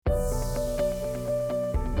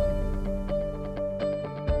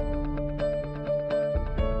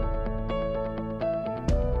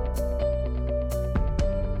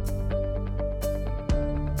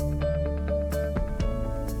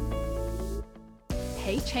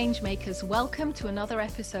Hey Changemakers, welcome to another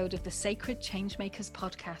episode of the Sacred Changemakers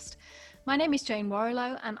podcast. My name is Jane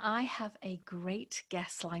Warrilow and I have a great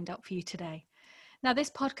guest lined up for you today. Now, this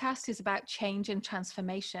podcast is about change and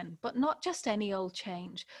transformation, but not just any old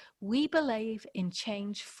change. We believe in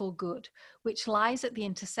change for good, which lies at the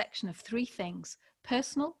intersection of three things: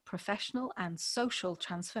 personal, professional, and social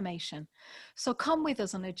transformation. So come with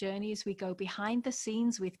us on a journey as we go behind the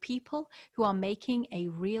scenes with people who are making a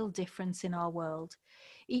real difference in our world.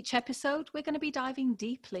 Each episode, we're going to be diving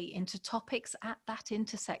deeply into topics at that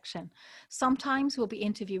intersection. Sometimes we'll be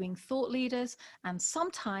interviewing thought leaders, and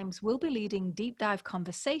sometimes we'll be leading deep dive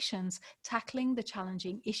conversations tackling the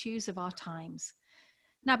challenging issues of our times.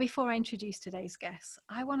 Now, before I introduce today's guests,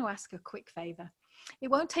 I want to ask a quick favor. It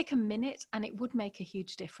won't take a minute and it would make a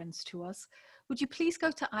huge difference to us. Would you please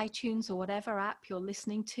go to iTunes or whatever app you're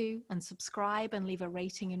listening to and subscribe and leave a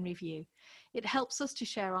rating and review? It helps us to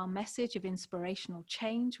share our message of inspirational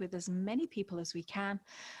change with as many people as we can,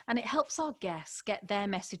 and it helps our guests get their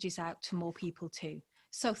messages out to more people too.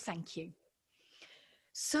 So thank you.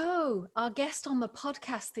 So, our guest on the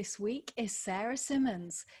podcast this week is Sarah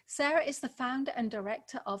Simmons. Sarah is the founder and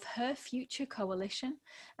director of Her Future Coalition,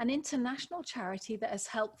 an international charity that has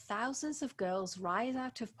helped thousands of girls rise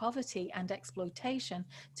out of poverty and exploitation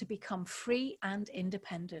to become free and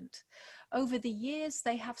independent. Over the years,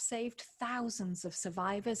 they have saved thousands of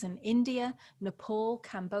survivors in India, Nepal,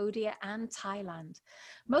 Cambodia, and Thailand.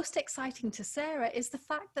 Most exciting to Sarah is the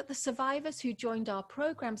fact that the survivors who joined our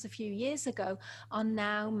programs a few years ago are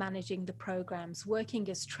now managing the programs, working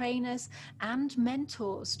as trainers and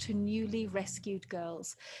mentors to newly rescued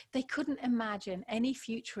girls. They couldn't imagine any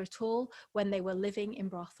future at all when they were living in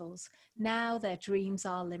brothels. Now their dreams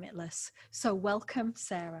are limitless. So welcome,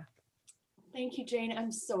 Sarah. Thank you, Jane.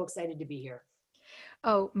 I'm so excited to be here.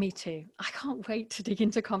 Oh, me too. I can't wait to dig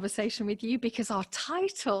into conversation with you because our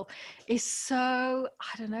title is so,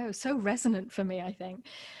 so resonant for me, I think.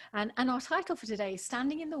 And our title for today is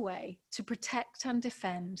Standing in the Way to Protect and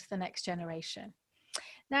Defend the Next Generation.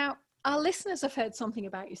 Now, our listeners have heard something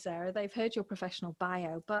about you, Sarah. They've heard your professional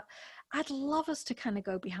bio, but I'd love us to kind of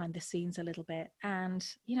go behind the scenes a little bit and,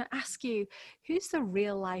 ask you, who's the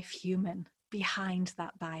real life human behind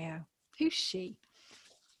that bio? Who's she?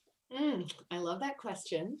 I love that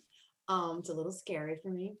question. It's a little scary for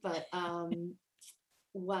me, but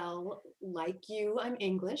well, like you, I'm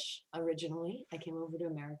English originally. I came over to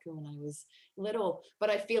America when I was little,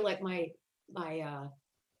 but I feel like my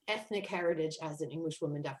ethnic heritage as an English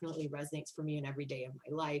woman definitely resonates for me in every day of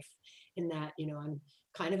my life. In that, I'm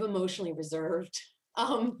kind of emotionally reserved.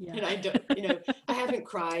 And I don't, I haven't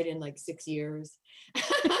cried in like 6 years.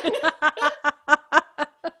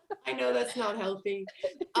 I know that's not healthy.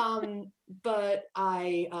 But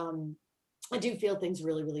I do feel things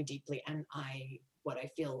really, really deeply. And what I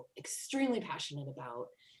feel extremely passionate about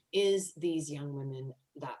is these young women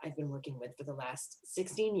that I've been working with for the last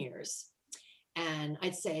 16 years. And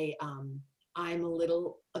I'd say I'm a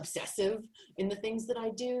little obsessive in the things that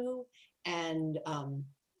I do, and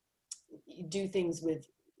do things with,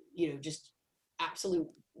 just absolute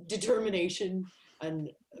determination. And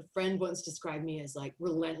a friend once described me as like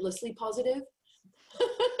relentlessly positive.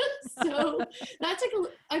 So that's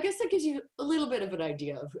like, I guess that gives you a little bit of an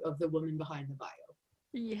idea of the woman behind the bio.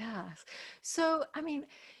 Yes. So,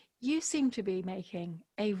 you seem to be making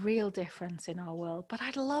a real difference in our world, but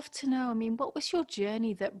I'd love to know, what was your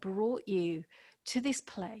journey that brought you to this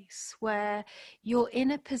place where you're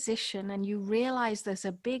in a position and you realize there's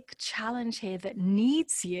a big challenge here that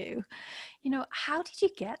needs you? How did you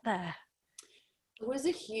get there? It was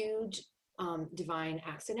a huge divine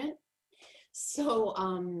accident. So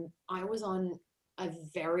I was on a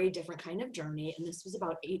very different kind of journey, and this was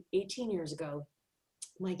about 18 years ago.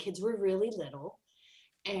 My kids were really little,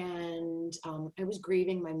 and I was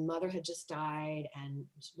grieving. My mother had just died, and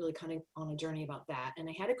was really kind of on a journey about that. And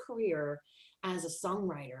I had a career as a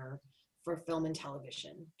songwriter for film and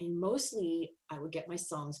television, and mostly I would get my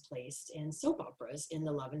songs placed in soap operas in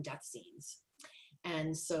the love and death scenes.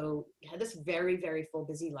 And so I had this very, very full,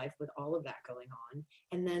 busy life with all of that going on.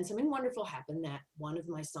 And then something wonderful happened that one of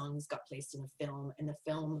my songs got placed in a film, and the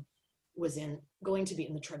film was going to be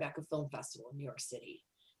in the Tribeca Film Festival in New York City.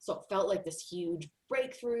 So it felt like this huge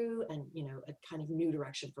breakthrough and, a kind of new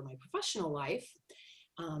direction for my professional life.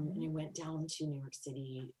 And I went down to New York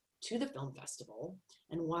City to the film festival.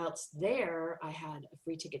 And whilst there, I had a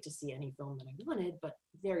free ticket to see any film that I wanted, but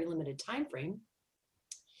very limited time frame.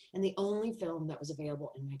 And the only film that was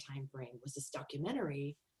available in my time frame was this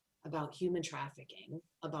documentary about human trafficking,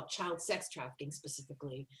 about child sex trafficking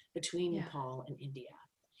specifically, between Nepal and India.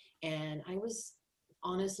 And I was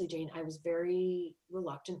honestly, Jane, I was very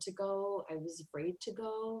reluctant to go. I was afraid to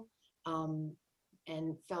go,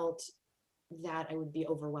 and felt that I would be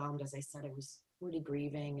overwhelmed. As I said, I was already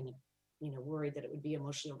grieving and, worried that it would be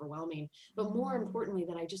emotionally overwhelming, but more importantly,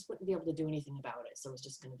 that I just wouldn't be able to do anything about it. So it was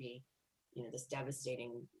just going to be, this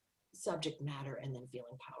devastating subject matter and then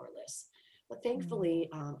feeling powerless. But thankfully,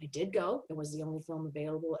 I did go. It was the only film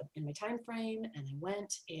available in my time frame, and I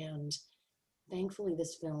went. And thankfully,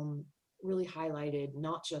 this film really highlighted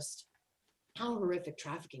not just how horrific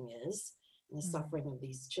trafficking is and the suffering of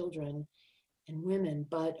these children and women,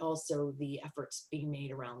 but also the efforts being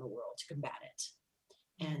made around the world to combat it.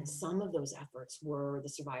 And some of those efforts were the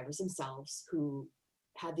survivors themselves, who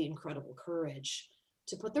had the incredible courage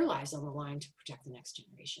to put their lives on the line to protect the next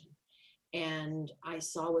generation. And I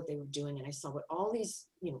saw what they were doing, and I saw what all these,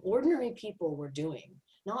 ordinary people were doing,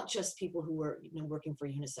 not just people who were, working for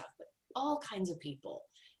UNICEF, but all kinds of people.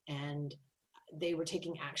 And they were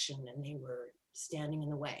taking action, and they were standing in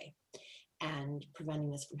the way and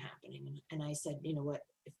preventing this from happening. And I said, you know what,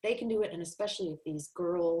 if they can do it, and especially if these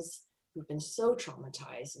girls who've been so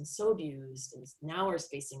traumatized and so abused and now are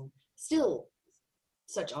facing still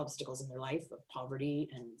such obstacles in their life of poverty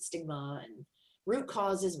and stigma and root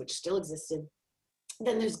causes which still existed,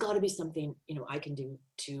 then there's got to be something, I can do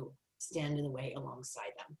to stand in the way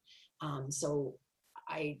alongside them. So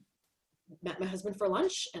I met my husband for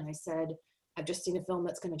lunch, and I said, I've just seen a film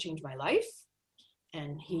that's going to change my life.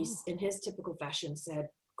 And he's, in his typical fashion, said,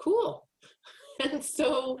 cool. And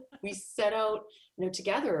so we set out,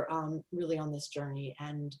 together, really on this journey.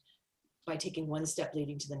 And by taking one step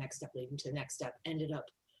leading to the next step, leading to the next step, ended up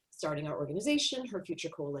starting our organization, Her Future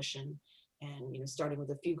Coalition, and, starting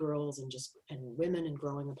with a few girls and women, and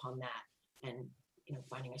growing upon that, and,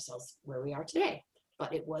 finding ourselves where we are today.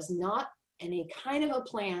 But it was not any kind of a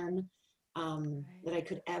plan that I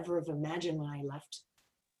could ever have imagined when I left,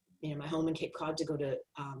 my home in Cape Cod to go to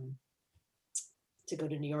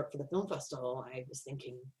New York for the film festival. I was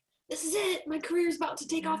thinking, this is it. My career is about to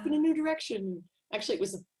take off in a new direction. Actually, it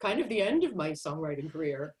was kind of the end of my songwriting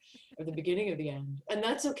career, or the beginning of the end. And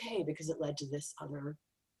that's okay, because it led to this other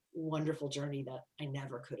wonderful journey that I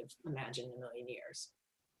never could have imagined in a million years.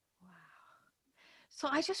 Wow. So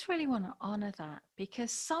I just really want to honor that,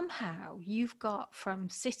 because somehow you've got from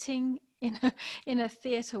sitting in a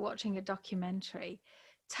theater watching a documentary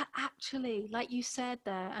to actually, like you said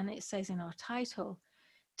there, and it says in our title,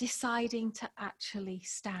 deciding to actually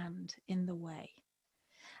stand in the way.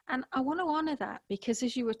 And I want to honor that, because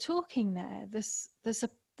as you were talking there,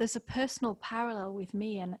 there's a personal parallel with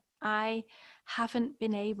me, and I haven't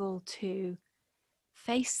been able to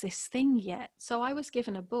face this thing yet. So I was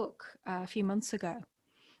given a book a few months ago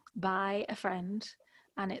by a friend,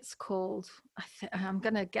 and it's called, I'm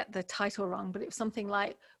going to get the title wrong, but it was something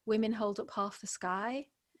like Women Hold Up Half the Sky.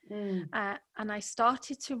 And I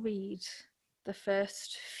started to read the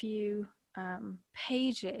first few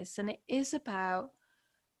pages, and it is about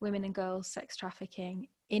women and girls sex trafficking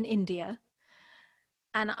in India.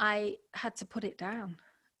 And I had to put it down.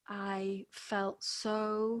 I felt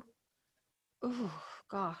so, oh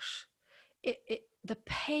gosh, the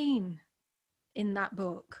pain in that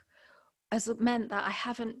book has meant that I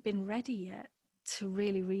haven't been ready yet to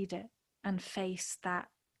really read it and face that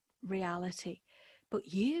reality. But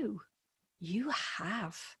you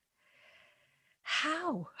have.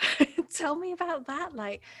 How? Tell me about that.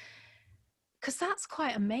 Like, because that's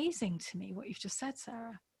quite amazing to me, what you've just said,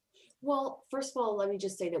 Sarah. Well, first of all, let me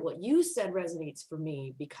just say that what you said resonates for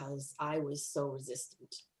me, because I was so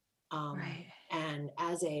resistant. Right. And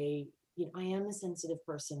as I am a sensitive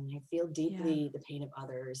person. I feel deeply the pain of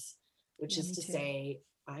others, which is to say,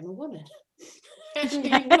 I'm a woman. And,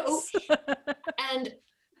 Yes. and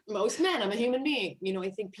most men, I'm a human being. I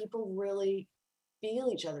think people really feel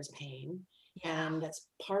each other's pain. Yeah. And that's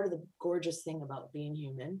part of the gorgeous thing about being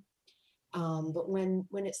human. But when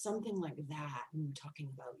it's something like that, and we're talking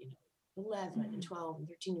about, 11 and 12 and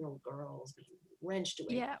 13-year-old girls being wrenched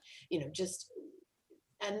away,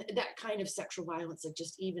 and that kind of sexual violence, like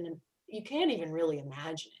just even, you can't even really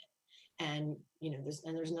imagine it. And,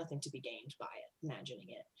 there's nothing to be gained by it, imagining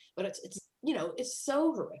it. But it's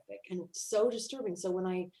so horrific and so disturbing. So when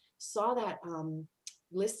I saw that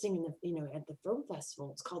listing in the, at the film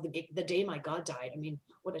festival, it's called The Day My God Died. I mean,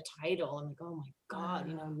 what a title. I'm like, oh my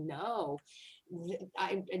God, no.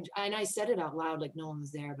 I said it out loud, like no one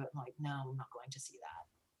was there, but I'm like, no, I'm not going to see that.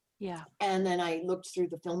 Yeah. And then I looked through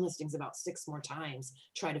the film listings about 6 more times,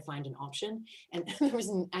 try to find an option. And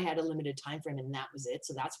I had a limited time frame, and that was it.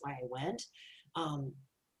 So that's why I went.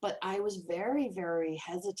 But I was very, very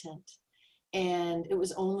hesitant. And it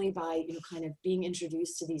was only by, kind of being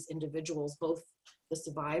introduced to these individuals, both the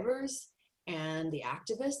survivors and the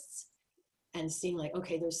activists and seeing like,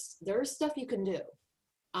 okay, there's stuff you can do.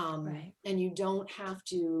 Right. And you don't have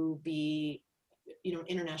to be,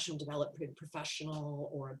 international development professional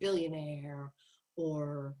or a billionaire,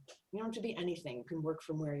 or you don't have to be anything. You can work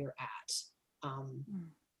from where you're at.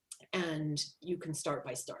 And you can start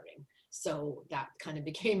by starting. So that kind of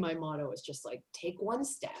became my motto. It's just like, take one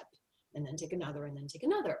step and then take another and then take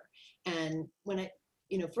another. And when I,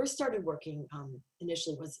 first started working,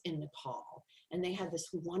 initially was in Nepal, and they had this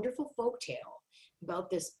wonderful folk tale about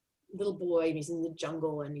this little boy, and he's in the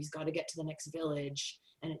jungle and he's got to get to the next village,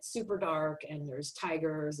 and it's super dark and there's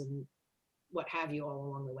tigers and what have you all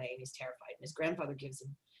along the way, and he's terrified. And his grandfather gives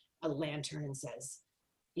him a lantern and says,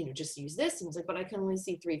 just use this. And he's like, but I can only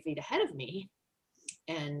see 3 feet ahead of me.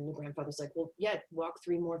 And the grandfather's like, well, yeah, walk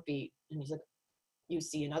 3 more feet. And he's like, you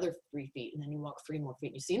see another 3 feet, and then you walk 3 more feet,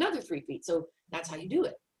 and you see another 3 feet. So that's how you do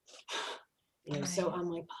it. Right. So I'm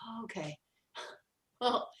like, oh, okay,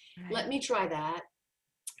 well, Right. let me try that.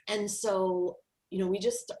 And so,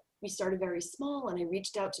 we started very small, and I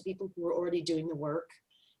reached out to people who were already doing the work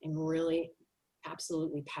and really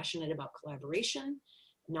absolutely passionate about collaboration,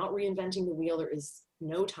 not reinventing the wheel. There is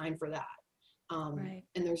no time for that. Right.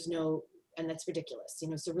 And that's ridiculous,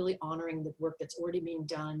 so really honoring the work that's already being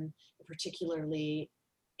done, particularly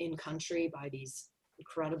in country by these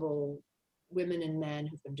incredible women and men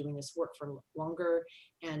who've been doing this work for longer,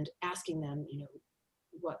 and asking them,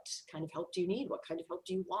 what kind of help do you need? What kind of help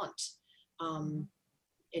do you want?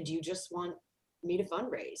 And do you just want me to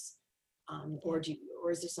fundraise? Or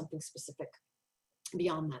is there something specific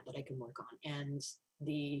beyond that I can work on? And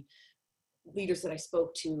the leaders that I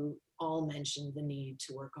spoke to all mentioned the need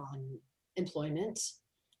to work on employment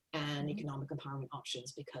and economic empowerment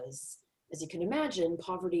options, because as you can imagine,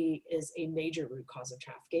 poverty is a major root cause of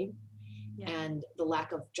trafficking. And the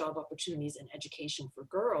lack of job opportunities and education for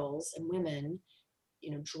girls and women,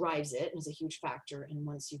 drives it and is a huge factor. And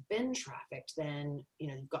once you've been trafficked, then,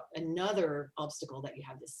 you've got another obstacle, that you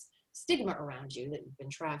have this stigma around you that you've been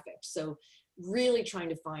trafficked. So really trying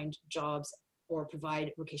to find jobs or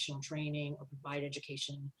provide vocational training or provide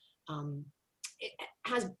education, it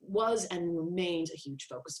was and remains a huge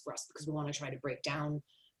focus for us, because we want to try to break down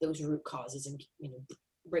those root causes and,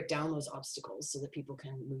 break down those obstacles so that people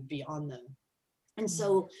can move beyond them. And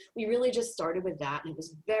so we really just started with that. And it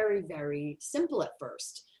was very, very simple at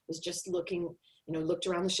first. It was just looked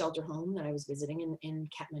around the shelter home that I was visiting in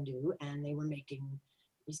Kathmandu, and they were making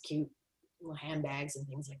these cute little handbags and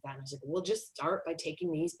things like that. And I was like, we'll just start by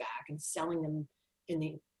taking these back and selling them in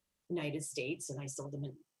the United States. And I sold them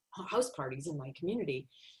in house parties in my community,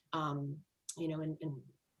 in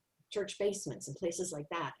church basements and places like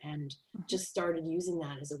that. And just started using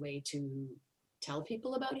that as a way to tell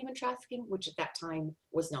people about human trafficking, which at that time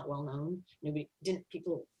was not well known. They didn't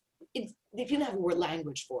have a word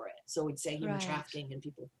language for it. So we'd say human trafficking, and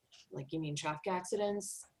people like, you mean traffic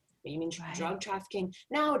accidents? You mean drug trafficking?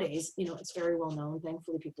 Nowadays, it's very well known.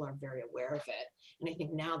 Thankfully, people are very aware of it. And I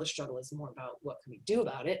think now the struggle is more about what can we do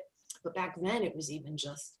about it. But back then, it was even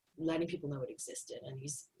just letting people know it existed. And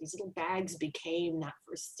these little bags became that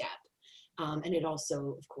first step. And it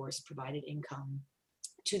also, of course, provided income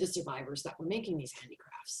to the survivors that were making these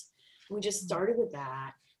handicrafts. And we just started with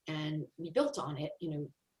that, and we built on it,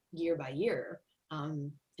 year by year.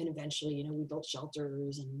 And eventually, we built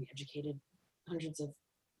shelters, and we educated hundreds of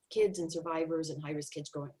kids and survivors and high-risk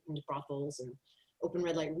kids going into brothels, and open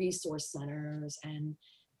red light resource centers. And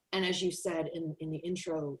as you said in the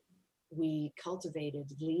intro, we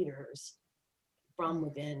cultivated leaders from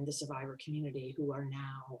within the survivor community who are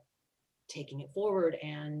now taking it forward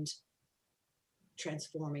and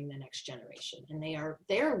transforming the next generation. And they are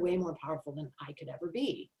way more powerful than I could ever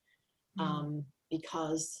be,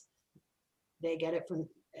 because they get it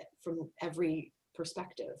from every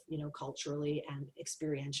perspective, culturally and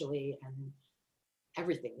experientially and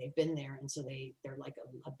everything. They've been there, and so they're like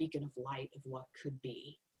a beacon of light of what could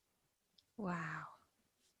be. Wow.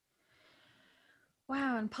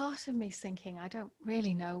 And part of me's thinking, I don't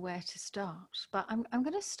really know where to start, but I'm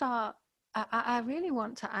going to start. I really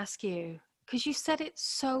want to ask you, because you said it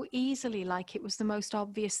so easily, like it was the most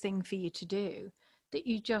obvious thing for you to do, that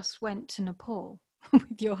you just went to Nepal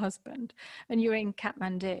with your husband and you're in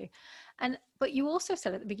Kathmandu. But you also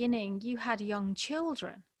said at the beginning you had young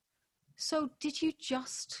children. So did you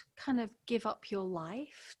just kind of give up your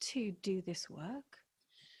life to do this work?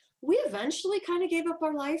 We eventually kind of gave up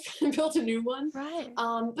our life and built a new one. Right.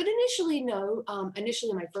 But initially, no.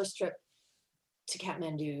 Initially, my first trip to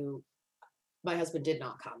Kathmandu, my husband did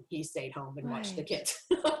not come. He stayed home and watched the kids.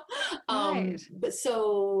 But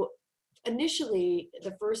so initially,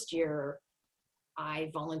 the first year, I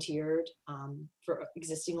volunteered for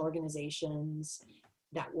existing organizations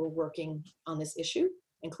that were working on this issue,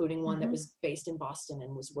 including one that was based in Boston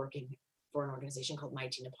and was working for an organization called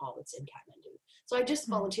Mighty Nepal that's in Kathmandu. So I just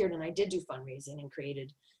volunteered, and I did do fundraising and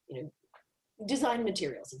created, design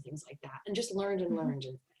materials and things like that, and just learned and learned.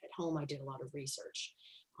 And at home, I did a lot of research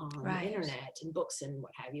on the internet and books and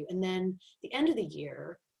what have you. And then the end of the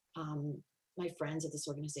year, my friends at this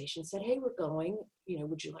organization said, "Hey, we're going,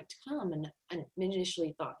 would you like to come?" And I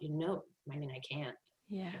initially thought, no, I mean, I can't.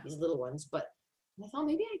 Yeah. These little ones, but I thought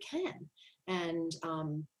maybe I can. And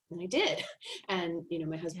I did. And,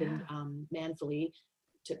 my husband, manfully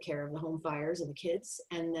took care of the home fires and the kids.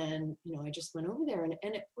 And then, I just went over there, and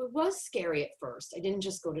it was scary at first. I didn't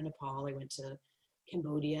just go to Nepal. I went to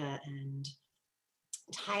Cambodia and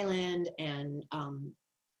Thailand, and,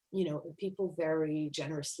 people very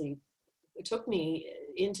generously took me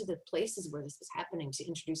into the places where this was happening to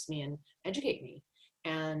introduce me and educate me.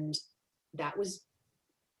 And that was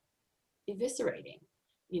eviscerating,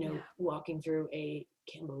 walking through a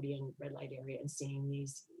Cambodian red light area and seeing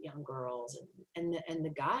these young girls and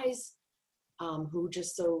the guys who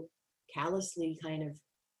just so callously kind of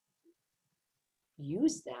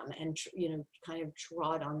used them and, kind of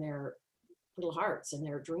trod on their little hearts and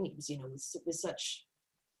their dreams, with such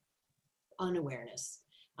unawareness.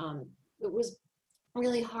 It was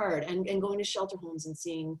really hard, and going to shelter homes and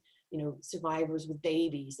seeing, survivors with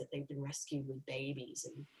babies, that they've been rescued with babies,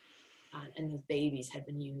 and those babies had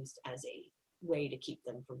been used as a way to keep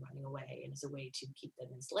them from running away and as a way to keep them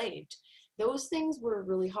enslaved. Those things were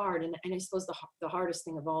really hard, and I suppose the hardest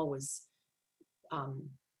thing of all was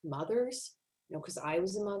mothers, because I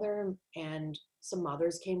was a mother, and some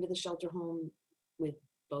mothers came to the shelter home with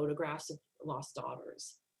photographs of lost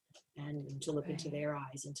daughters, and to look into their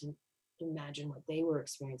eyes and to imagine what they were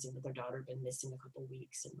experiencing, that their daughter had been missing a couple of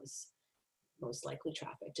weeks and was most likely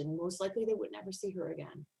trafficked, and most likely they would never see her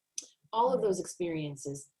again. All of those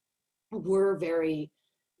experiences were very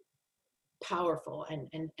powerful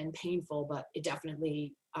and painful, but it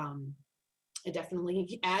definitely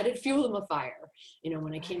added fuel to my fire.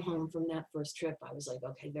 When I came home from that first trip, I was like,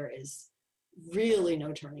 okay, there is really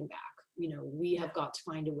no turning back. We have got to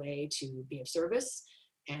find a way to be of service,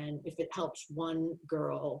 and if it helps one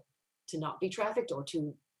girl to not be trafficked,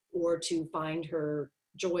 or to find her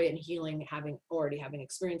joy and healing, having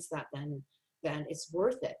experienced that, then it's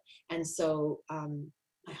worth it. And so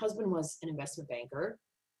my husband was an investment banker,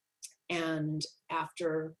 and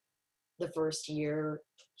after the first year,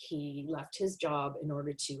 he left his job in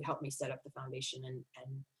order to help me set up the foundation,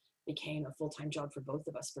 and became a full-time job for both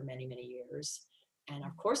of us for many, many years. And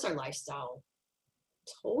of course, our lifestyle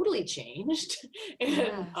totally changed.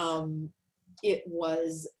 And it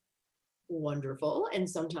was wonderful, and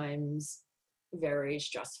sometimes very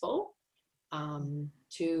stressful,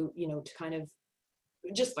 to kind of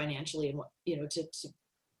just financially, and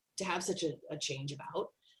to have such a change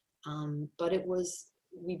about. But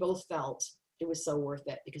we both felt it was so worth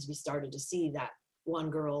it, because we started to see that one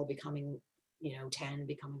girl becoming 10,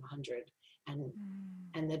 becoming 100,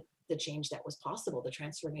 and the change that was possible, the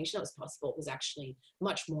transformation that was possible, was actually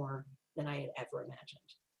much more than I had ever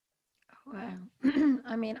imagined. Wow.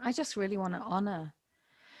 I mean, I just really want to honor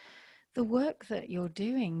the work that you're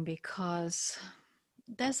doing, because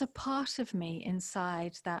there's a part of me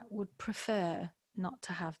inside that would prefer not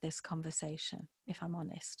to have this conversation, if I'm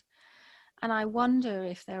honest. And I wonder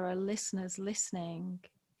if there are listeners listening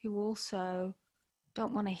who also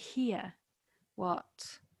don't want to hear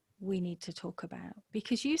what we need to talk about,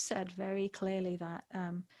 because you said very clearly that,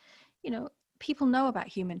 people know about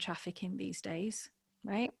human trafficking these days,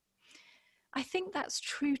 right? I think that's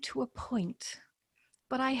true to a point.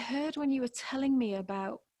 But I heard when you were telling me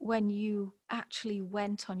about when you actually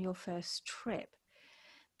went on your first trip,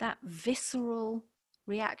 that visceral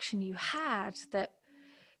reaction you had that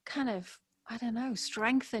kind of, I don't know,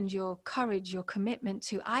 strengthened your courage, your commitment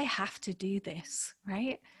to, I have to do this,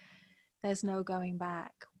 right? There's no going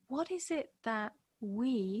back. What is it that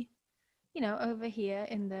we, over here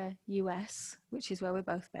in the US, which is where we're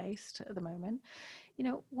both based at the moment,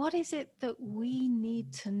 what is it that we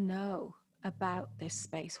need to know about this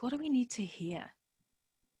space? What do we need to hear?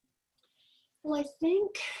 Well, I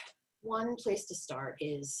think one place to start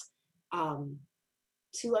is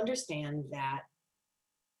to understand that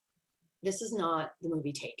this is not the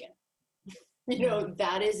movie Taken.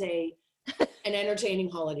 That is an entertaining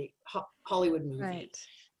Hollywood movie, right.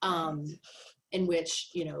 In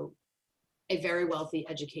which, a very wealthy,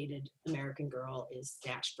 educated American girl is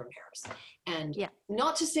snatched from Paris. And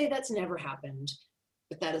not to say that's never happened,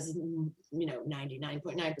 but that is,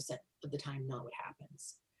 99.9% of the time not what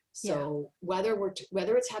happens. Yeah. So whether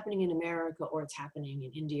it's happening in America or it's happening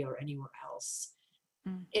in India or anywhere else,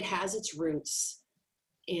 Mm. it has its roots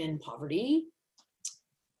in poverty.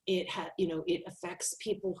 It affects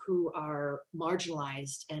people who are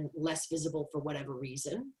marginalized and less visible for whatever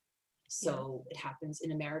reason. Yeah. So it happens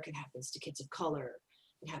in America, it happens to kids of color,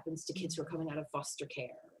 it happens to kids who are coming out of foster care,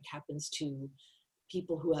 it happens to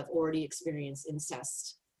people who have already experienced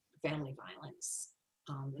incest, family violence.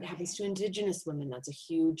 It happens to Indigenous women. That's a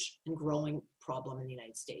huge and growing problem in the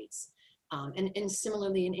United States. And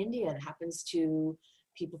similarly in India, it happens to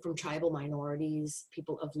people from tribal minorities,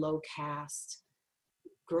 people of low caste,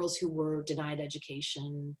 girls who were denied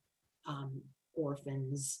education,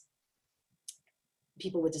 orphans,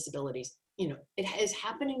 people with disabilities. It is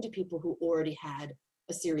happening to people who already had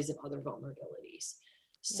a series of other vulnerabilities.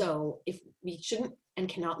 Yeah. So if we shouldn't and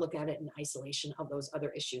cannot look at it in isolation of those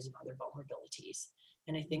other issues and other vulnerabilities.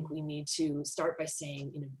 And I think we need to start by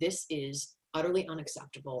saying, this is utterly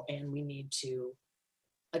unacceptable and we need to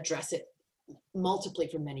address it multiply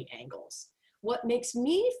from many angles. What makes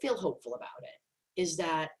me feel hopeful about it is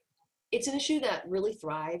that it's an issue that really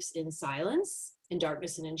thrives in silence, in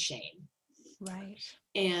darkness, and in shame. Right.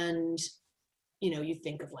 And you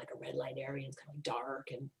think of like a red light area, it's kind of dark,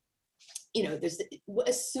 and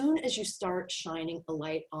as soon as you start shining a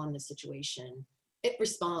light on the situation, it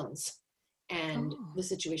responds and Oh. the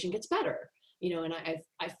situation gets better. And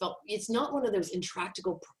I felt it's not one of those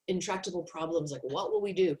intractable problems like what will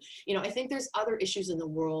we do. I think there's other issues in the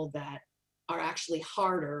world that are actually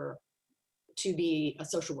harder to be a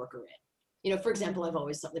social worker in. For example, I've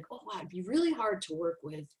always thought like, oh wow, it'd be really hard to work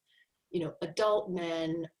with adult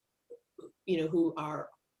men who are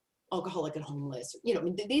alcoholic and homeless. I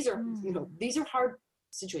mean, these are hard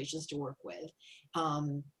situations to work with.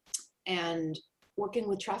 And working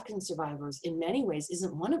with trafficking survivors in many ways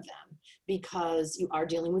isn't one of them, because you are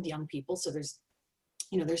dealing with young people. So there's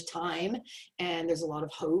time and there's a lot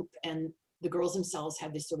of hope, and the girls themselves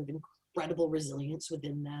have this sort of incredible resilience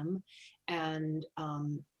within them. And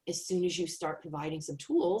as soon as you start providing some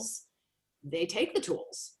tools, they take the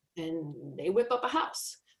tools and they whip up a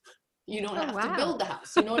house. You don't have to build the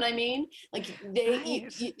house. You know what I mean? Like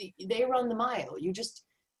they run the mile. You just,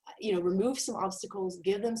 remove some obstacles,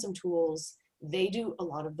 give them some tools. They do a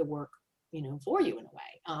lot of the work, for you in a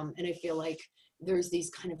way. And I feel like there's these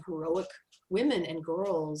kind of heroic women and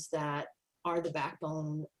girls that are the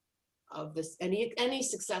backbone of this. Any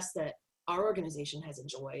success that our organization has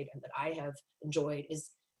enjoyed and that I have enjoyed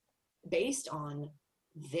is based on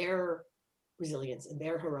their resilience and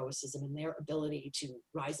their heroism and their ability to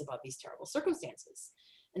rise above these terrible circumstances.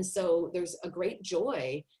 And so there's a great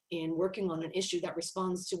joy in working on an issue that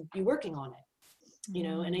responds to you working on it,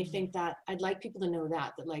 and I think that I'd like people to know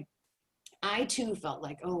that like, I too felt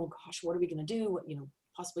like, oh gosh, what are we going to do? What,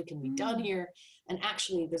 possibly can be done here? And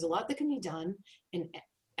actually there's a lot that can be done in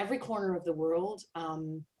every corner of the world.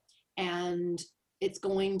 And it's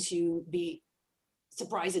going to be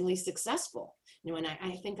surprisingly successful. And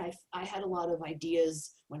I think I had a lot of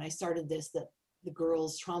ideas when I started this, that the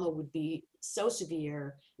girls' trauma would be so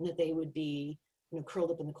severe and that they would be,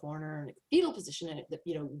 curled up in the corner in a fetal position, and it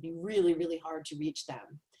would be really, really hard to reach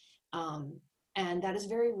them. And that is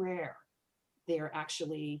very rare. They are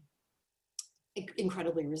actually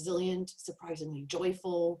incredibly resilient, surprisingly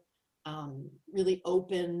joyful, really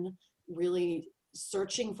open, really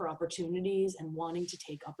searching for opportunities and wanting to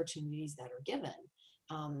take opportunities that are given,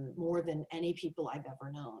 more than any people I've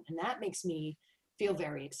ever known. And that makes me feel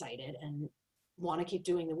very excited and want to keep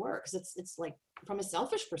doing the work, because it's like, from a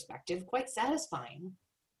selfish perspective, quite satisfying.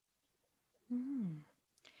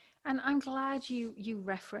 And I'm glad you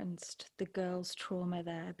referenced the girls' trauma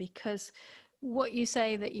there, because what you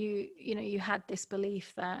say that you had this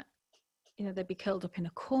belief that they'd be curled up in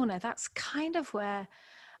a corner, that's kind of where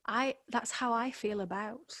that's how I feel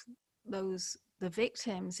about the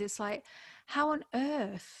victims. It's like, how on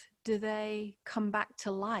earth do they come back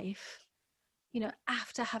to life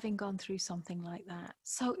after having gone through something like that?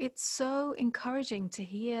 So it's so encouraging to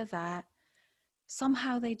hear that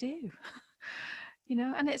somehow they do.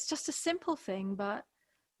 And it's just a simple thing, but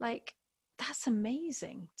like, that's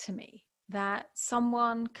amazing to me that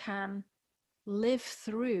someone can live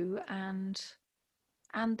through and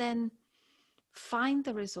then find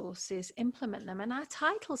the resources, implement them. And our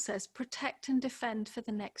title says protect and defend for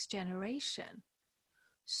the next generation.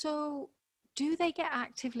 So do they get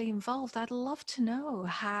actively involved? I'd love to know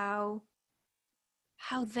how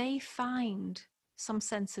they find some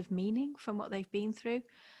sense of meaning from what they've been through.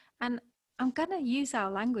 And I'm going to use our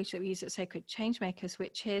language that we use at Sacred Changemakers,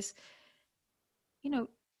 which is,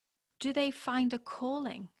 do they find a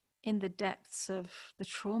calling in the depths of the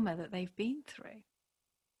trauma that they've been through.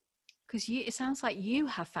 Because it sounds like you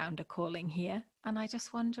have found a calling here, and I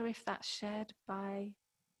just wonder if that's shared by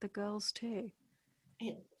the girls too.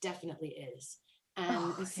 It definitely is. And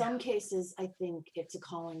Oh, in yeah. some cases, I think it's a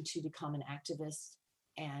calling to become an activist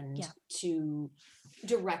and Yeah. to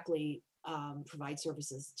directly provide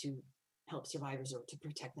services to help survivors or to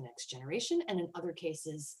protect the next generation. And in other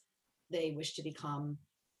cases, they wish to become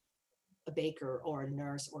a baker or a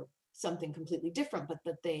nurse or something completely different, but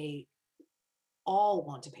that they all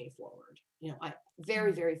want to pay forward.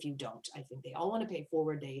 Very, very few don't. I think they all want to pay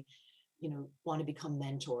forward. They, want to become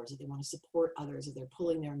mentors, or they want to support others, or they're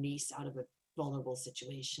pulling their niece out of a vulnerable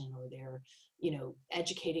situation, or they're,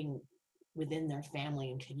 educating within their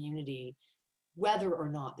family and community. Whether or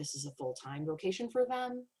not this is a full-time vocation for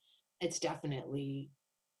them, it's definitely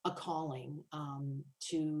a calling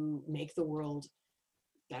to make the world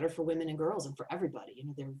better for women and girls and for everybody.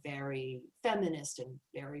 They're very feminist and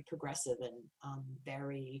very progressive and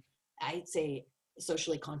very, I'd say,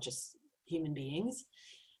 socially conscious human beings.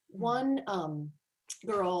 One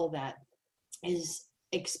girl that is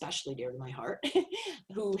especially dear to my heart,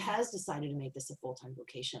 who has decided to make this a full-time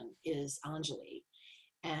vocation, is Anjali.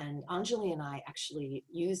 And Anjali and I actually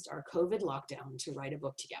used our COVID lockdown to write a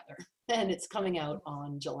book together. And it's coming out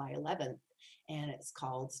on July 11th. And it's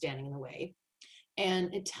called Standing in the Way.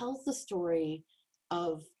 And it tells the story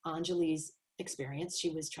of Anjali's experience. She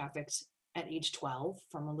was trafficked at age 12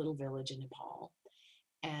 from a little village in Nepal.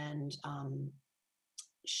 And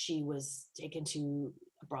she was taken to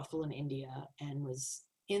a brothel in India and was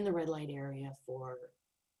in the red light area for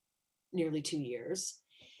nearly 2 years.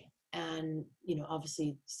 And,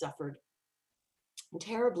 obviously suffered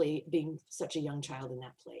terribly being such a young child in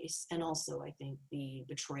that place. And also, I think the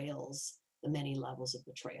betrayals, the many levels of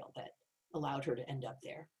betrayal that allowed her to end up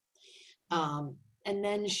there. And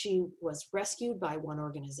then she was rescued by one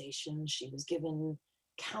organization. She was given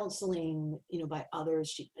counseling, by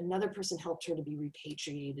others. Another person helped her to be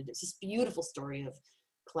repatriated. It's this beautiful story of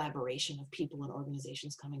collaboration of people and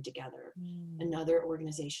organizations coming together. Another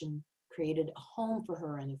organization created a home for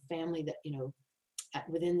her and a family that,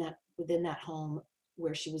 within that home,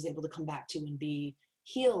 where she was able to come back to and be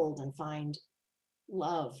healed and find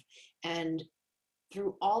love. And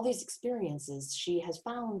through all these experiences, she has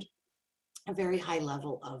found a very high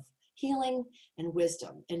level of healing and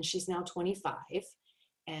wisdom. And she's now 25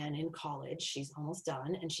 and in college. She's almost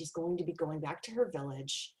done, and she's going to be going back to her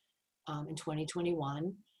village in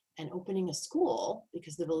 2021 and opening a school,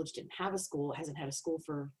 because the village didn't have a school, hasn't had a school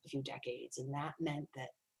for a few decades. And that meant that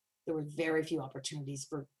there were very few opportunities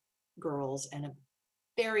for girls, and a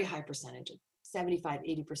very high percentage of 75,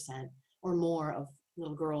 80% or more of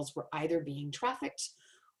little girls were either being trafficked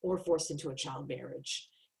or forced into a child marriage.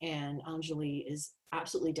 And Anjali is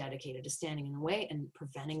absolutely dedicated to standing in the way and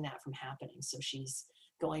preventing that from happening. So she's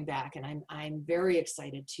going back, and I'm very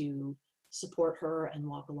excited to support her and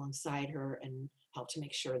walk alongside her and help to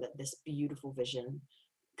make sure that this beautiful vision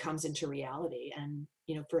comes into reality. And,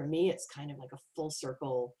 for me, it's kind of like a full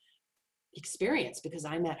circle experience, because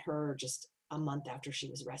I met her just a month after she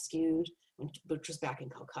was rescued, which was back in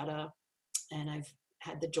Calcutta. And I've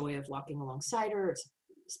had the joy of walking alongside her,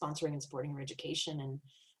 sponsoring and supporting her education.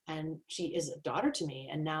 And she is a daughter to me.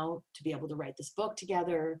 And now to be able to write this book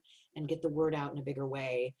together and get the word out in a bigger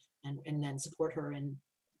way, and then support her in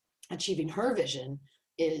achieving her vision,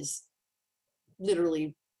 is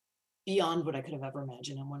literally beyond what I could have ever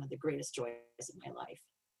imagined, and one of the greatest joys in my life.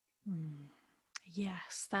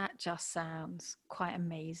 Yes, that just sounds quite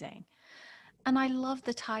amazing. And I love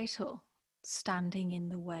the title, Standing in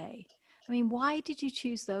the Way. I mean, why did you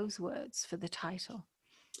choose those words for the title?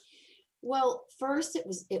 Well, first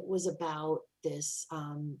it was about this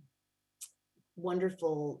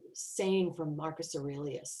wonderful saying from Marcus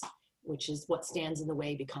Aurelius, which is, what stands in the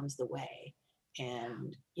way becomes the way.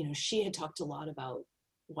 And, she had talked a lot about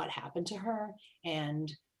what happened to her,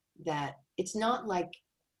 and that it's not like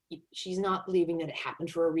she's not believing that it happened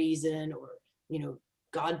for a reason, or,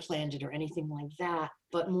 God planned it or anything like that,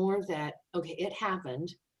 but more that, okay, it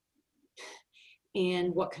happened,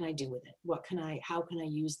 and what can I do with it? How can I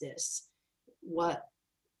use this?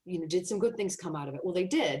 Did some good things come out of it? Well, they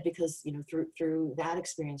did, because, through that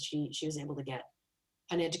experience, she was able to get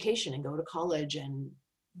an education and go to college and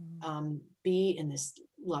be in this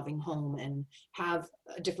loving home and have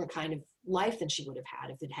a different kind of life than she would have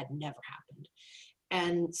had if it had never happened.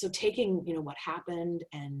 And so taking, what happened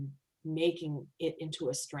and making it into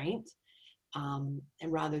a strength, and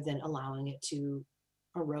rather than allowing it to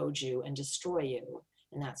erode you and destroy you.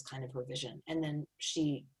 And that's kind of her vision. And then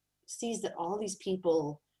she sees that all these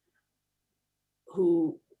people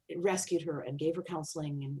who rescued her and gave her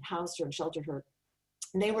counseling and housed her and sheltered her.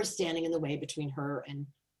 And they were standing in the way between her and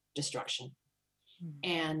destruction.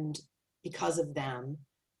 And because of them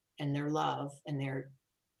and their love and their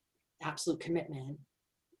absolute commitment,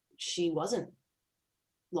 she wasn't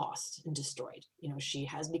lost and destroyed. She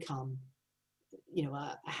has become,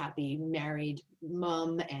 a happy married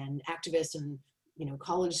mom and activist and,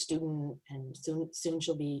 college student, and soon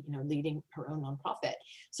she'll be, leading her own nonprofit.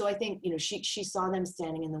 So I think, she saw them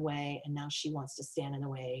standing in the way, and now she wants to stand in the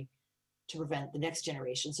way to prevent the next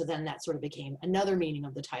generation. So then that sort of became another meaning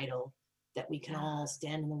of the title, that we can all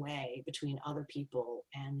stand in the way between other people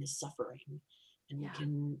and this suffering.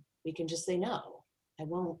 And we can just say, no, I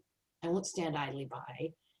won't stand idly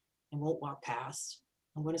by. I won't walk past.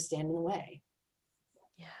 I'm going to stand in the way.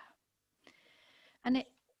 Yeah. And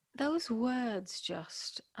those words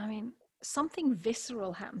just, something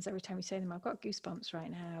visceral happens every time you say them. I've got goosebumps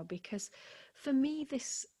right now, because for me,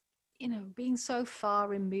 this, being so far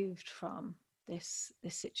removed from this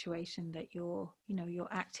situation that you're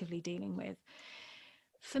actively dealing with,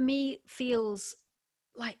 for me feels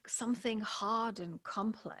like something hard and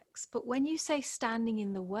complex. But when you say standing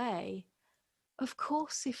in the way, of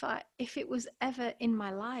course, if it was ever in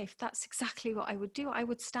my life, that's exactly what I would do. I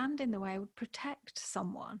would stand in the way. I would protect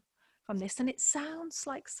someone from this. And it sounds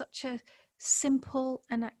like such a simple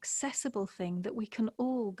and accessible thing that we can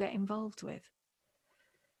all get involved with.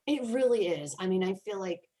 It really is. I feel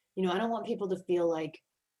like, I don't want people to feel like,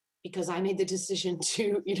 because I made the decision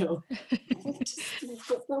to,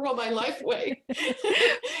 throw my life away.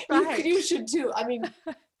 Right. You should too.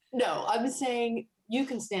 No, I'm saying you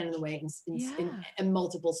can stand in the way in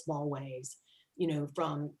multiple small ways,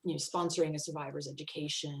 from, sponsoring a survivor's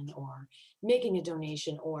education, or making a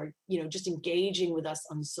donation, or, just engaging with us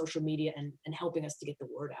on social media and helping us to get the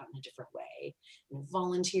word out in a different way,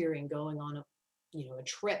 volunteering, going on a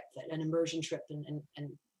trip, an immersion trip,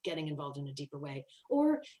 and getting involved in a deeper way,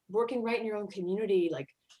 or working right in your own community, like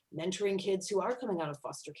mentoring kids who are coming out of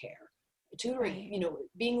foster care, tutoring, right.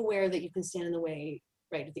 Being aware that you can stand in the way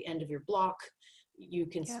right at the end of your block. You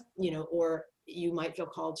can, or you might feel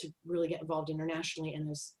called to really get involved internationally. And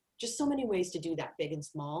there's just so many ways to do that, big and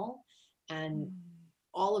small. And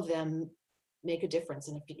all of them make a difference.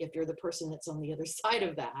 And if you're the person that's on the other side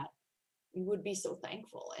of that, you would be so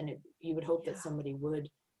thankful. And you would hope that somebody would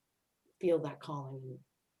feel that calling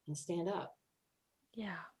and stand up.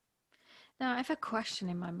 Yeah. Now, I have a question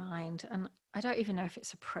in my mind, and I don't even know if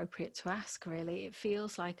it's appropriate to ask, really. It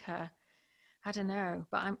feels like I don't know,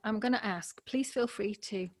 but I'm going to ask. Please feel free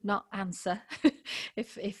to not answer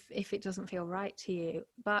if it doesn't feel right to you.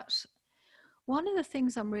 But one of the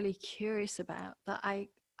things I'm really curious about that I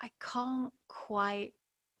can't quite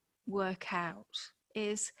work out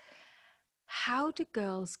is, how do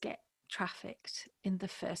girls get trafficked in the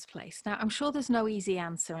first place? Now, I'm sure there's no easy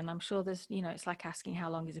answer, and I'm sure there's, it's like asking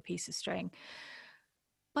how long is a piece of string.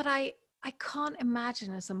 But I can't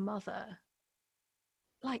imagine as a mother,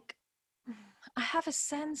 like, I have a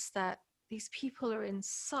sense that these people are in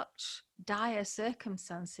such dire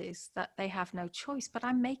circumstances that they have no choice, but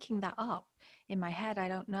I'm making that up in my head. I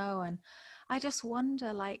don't know. And I just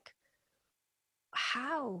wonder, like,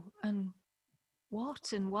 how and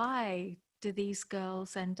what and why do these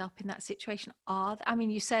girls end up in that situation?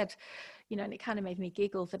 You said, and it kind of made me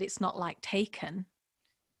giggle, that it's not like Taken.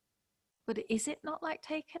 But is it not like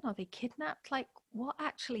Taken? Are they kidnapped? Like, what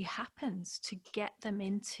actually happens to get them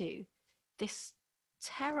into this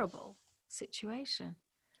terrible situation?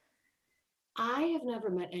 I have never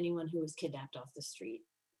met anyone who was kidnapped off the street.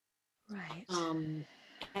 Right.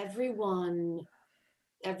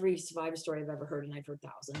 Every survivor story I've ever heard, and I've heard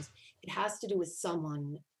thousands, it has to do with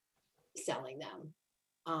someone selling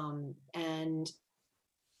them. And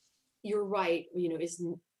you're right,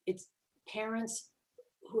 it's parents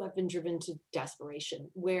who have been driven to desperation,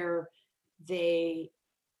 where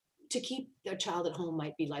to keep their child at home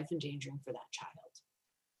might be life endangering for that child.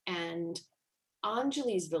 And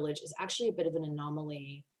Anjali's village is actually a bit of an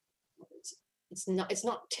anomaly. It's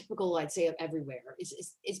not typical, I'd say, of everywhere.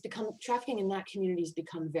 It's become, trafficking in that community has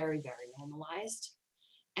become very, very normalized,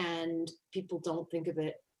 and people don't think of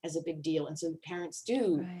it as a big deal. And so parents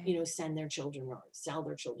do, send their children or sell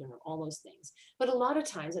their children or all those things. But a lot of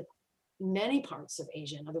times, in many parts of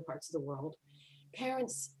Asia and other parts of the world,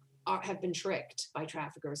 parents have been tricked by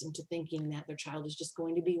traffickers into thinking that their child is just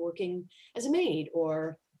going to be working as a maid,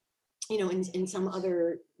 or in some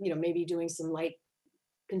other, maybe doing some light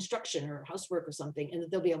construction or housework or something, and that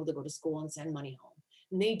they'll be able to go to school and send money home.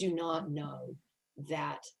 And they do not know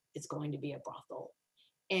that it's going to be a brothel.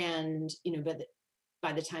 And, but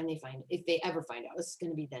by the time if they ever find out, it's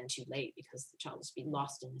going to be then too late because the child will just be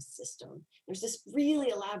lost in the system. There's this really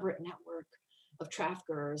elaborate network of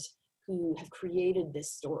traffickers who have created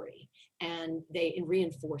this story, and they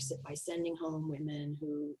reinforce it by sending home women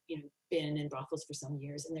who, been in brothels for some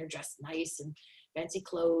years, and they're dressed nice and fancy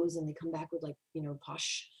clothes, and they come back with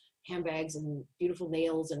posh handbags and beautiful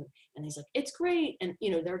nails, and he's like, it's great. And,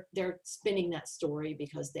 they're spinning that story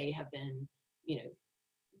because they have been,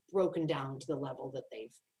 broken down to the level that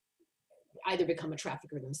they've either become a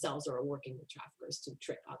trafficker themselves or are working with traffickers to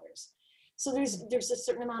trick others. So there's a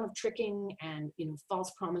certain amount of tricking and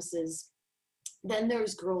false promises. Then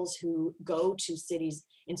there's girls who go to cities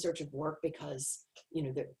in search of work because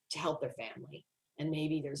to help their family, and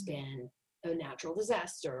maybe there's been a natural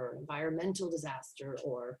disaster, environmental disaster,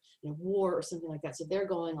 or war or something like that. So they're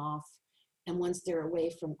going off, and once they're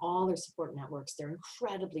away from all their support networks, they're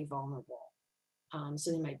incredibly vulnerable.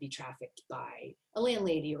 So they might be trafficked by a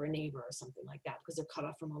landlady or a neighbor or something like that because they're cut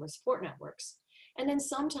off from all their support networks. And then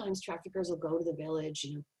sometimes traffickers will go to the village,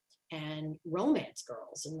 and romance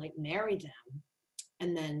girls and like marry them,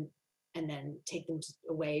 and then take them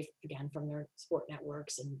away again from their support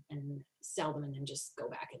networks and sell them, and then just go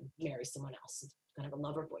back and marry someone else. It's kind of a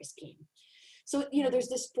lover boy scheme. So, there's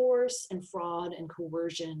this force and fraud and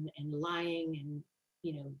coercion and lying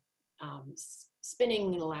and,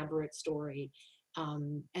 spinning an elaborate story.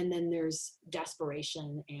 And then there's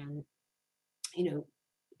desperation and,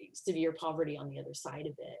 severe poverty on the other side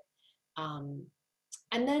of it.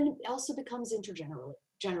 And then it also becomes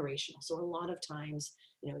intergenerational. So a lot of times,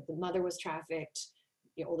 the mother was trafficked,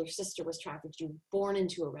 your older sister was trafficked, you're born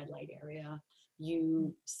into a red light area,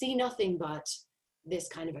 you see nothing but this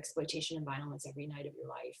kind of exploitation and violence every night of your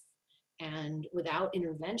life. And without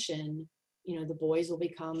intervention, the boys will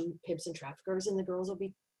become pimps and traffickers, and the girls will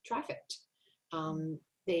be trafficked.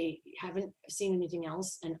 They haven't seen anything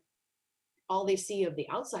else, and all they see of the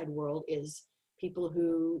outside world is people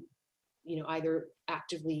who, either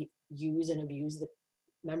actively use and abuse the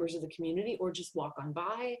members of the community, or just walk on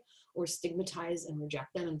by, or stigmatize and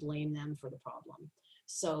reject them and blame them for the problem.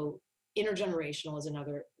 So intergenerational is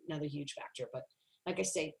another huge factor. But like I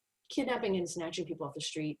say, kidnapping and snatching people off the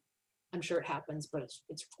street, I'm sure it happens, but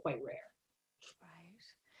it's quite rare. Right.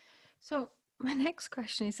 So my next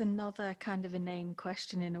question is another kind of inane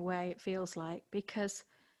question in a way, it feels like, because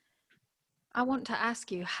I want to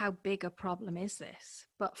ask you, how big a problem is this?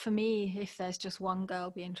 But for me, if there's just one girl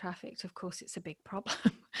being trafficked, of course, it's a big problem.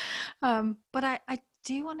 But I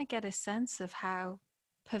do want to get a sense of how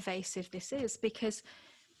pervasive this is, because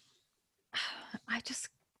I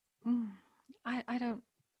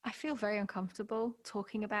feel very uncomfortable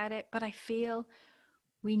talking about it, but I feel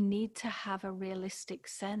we need to have a realistic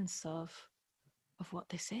sense of what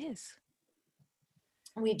this is.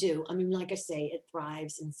 We do. I mean, like I say, it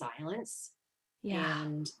thrives in silence. Yeah.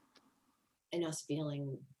 And us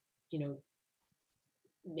feeling,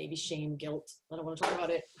 maybe shame, guilt. I don't want to talk about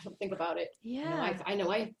it. I don't think about it. Yeah. I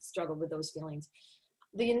know I struggle with those feelings.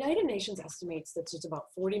 The United Nations estimates that there's about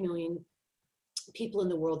 40 million people in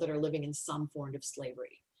the world that are living in some form of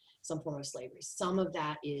slavery. Some of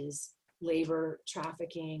that is labor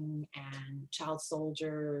trafficking and child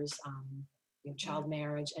soldiers, child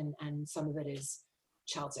marriage, and some of it is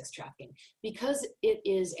child sex trafficking. Because it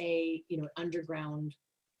is a underground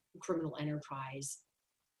criminal enterprise,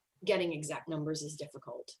 getting exact numbers is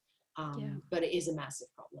difficult. But it is a massive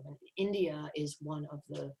problem. And India is one of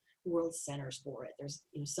the world centers for it. There's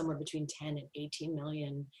somewhere between 10 and 18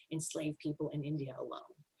 million enslaved people in India alone.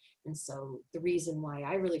 And so the reason why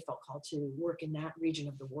I really felt called to work in that region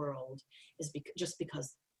of the world is just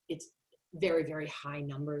because it's very, very high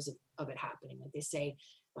numbers of it happening. Like they say,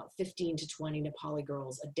 about 15 to 20 Nepali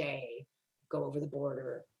girls a day go over the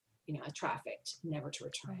border, trafficked, never to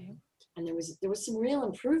return. Right. And there was some real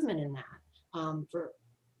improvement in that.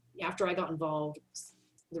 After I got involved,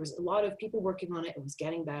 there was a lot of people working on it. It was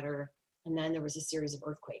getting better. And then there was a series of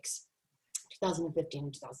earthquakes, 2015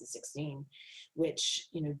 and 2016, which,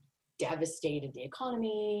 devastated the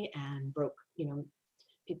economy and broke,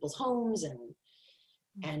 people's homes.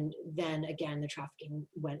 And then again, the trafficking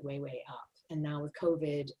went way, way up. And now with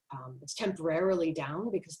COVID, it's temporarily down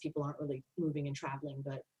because people aren't really moving and traveling.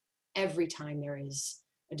 But every time there is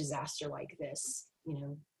a disaster like this,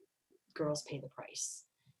 girls pay the price.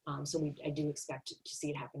 So I do expect to see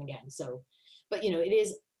it happen again. So, but, it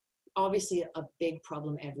is obviously a big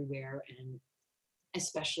problem everywhere. And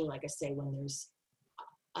especially, like I say, when there's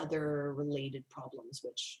other related problems,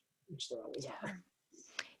 which there always are.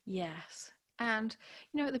 Yes. And,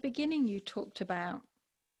 at the beginning you talked about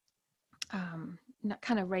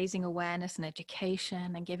kind of raising awareness and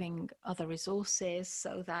education and giving other resources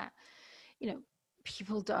so that,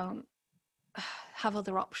 people don't have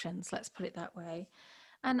other options, let's put it that way.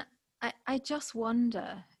 And I just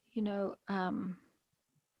wonder, you know,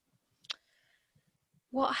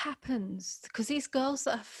 what happens, because these girls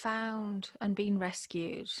that have found and been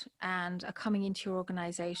rescued and are coming into your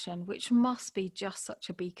organization, which must be just such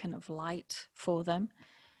a beacon of light for them,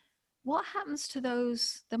 what happens to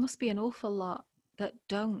those? There must be an awful lot that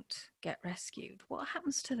don't get rescued. What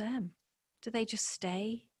happens to them? Do they just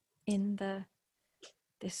stay in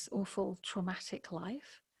this awful traumatic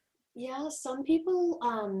life? Yeah, some people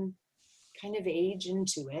kind of age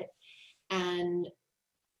into it, and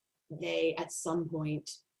they at some point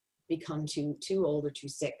become too old or too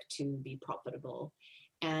sick to be profitable.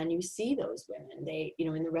 And you see those women, they,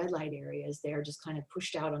 in the red light areas, they're just kind of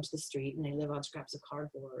pushed out onto the street, and they live on scraps of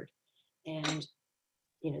cardboard, and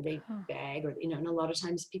they Huh. beg, or and a lot of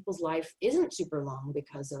times people's life isn't super long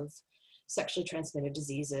because of sexually transmitted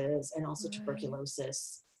diseases, and also Right.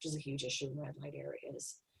 tuberculosis, which is a huge issue in red light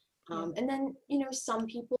areas. Yeah. And then some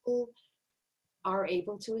people are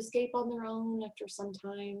able to escape on their own after some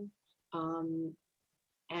time, um,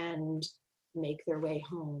 and make their way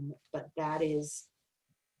home, but that is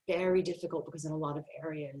very difficult, because in a lot of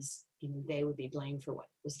areas, they would be blamed for what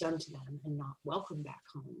was done to them and not welcome back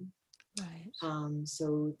home. Right.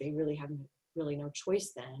 So they really have really no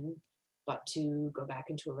choice then but to go back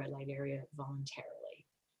into a red light area voluntarily. Mm.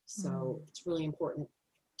 So it's really important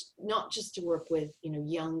not just to work with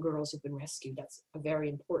young girls who've been rescued. That's a very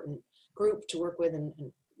important group to work with, and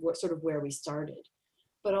what sort of where we started,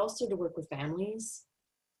 but also to work with families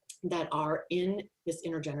that are in this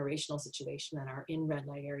intergenerational situation, that are in red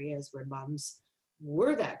light areas where moms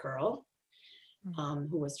were that girl Mm.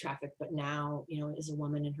 who was trafficked, but now, is a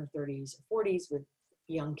woman in her 30s or 40s with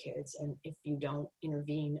young kids. And if you don't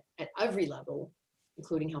intervene at every level,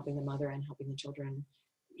 including helping the mother and helping the children,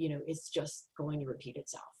 it's just going to repeat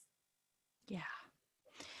itself. Yeah.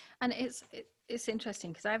 And it's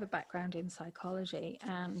interesting because I have a background in psychology,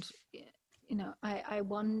 and I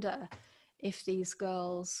wonder if these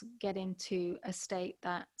girls get into a state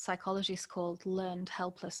that psychologists called learned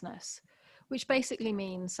helplessness, which basically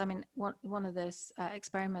means, I mean, one of the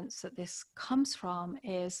experiments that this comes from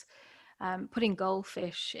is putting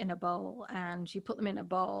goldfish in a bowl, and you put them in a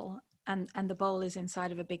bowl, and the bowl is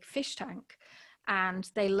inside of a big fish tank, and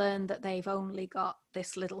they learn that they've only got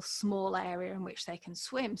this little small area in which they can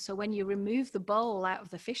swim. So when you remove the bowl out of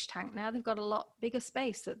the fish tank, now they've got a lot bigger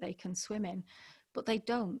space that they can swim in, but they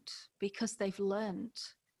don't, because they've learned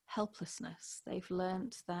helplessness. They've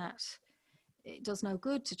learned that it does no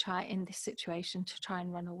good to try in this situation to try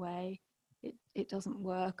and run away. It doesn't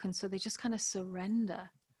work, and so they just kind of surrender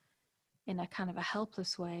in a kind of a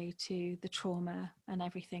helpless way to the trauma and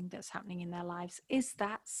everything that's happening in their lives. Is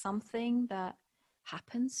that something that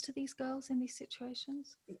happens to these girls in these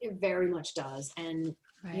situations? It very much does. And you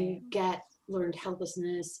Right. get learned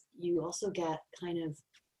helplessness. You also get kind of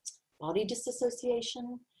body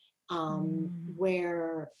disassociation, Mm.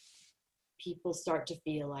 where people start to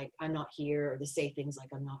feel like I'm not here, or they say things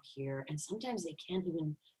like I'm not here. And sometimes they can't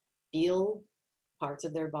even feel parts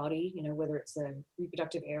of their body, whether it's the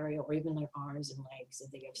reproductive area or even their arms and legs,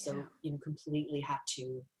 that they have Yeah. so, completely had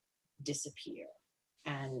to disappear.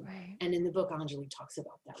 And Right. and in the book, Anjali talks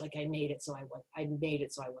about that. Like, I made it so I made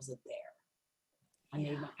it so I wasn't there.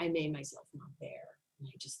 Yeah. I made myself not there. And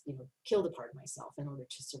I just, killed a part of myself in order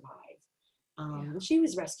to survive. Yeah. She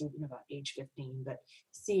was rescued in about age 15, but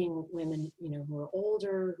seeing women, who are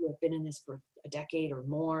older, who have been in this for a decade or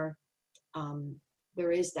more, um,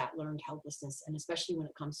 there is that learned helplessness. And especially when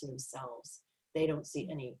it comes to themselves, they don't see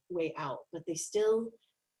any way out, but they still,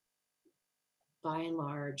 by and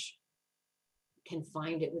large, can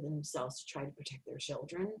find it within themselves to try to protect their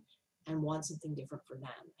children and want something different for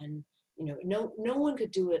them. And, no one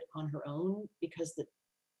could do it on her own, because the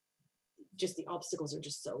obstacles are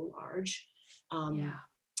just so large. Um, Yeah.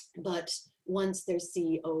 but once there's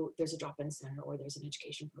a drop-in center, or there's an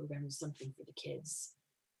education program, something for the kids,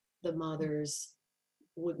 the mothers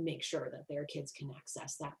would make sure that their kids can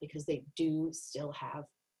access that, because they do still have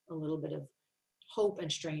a little bit of hope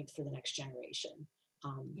and strength for the next generation,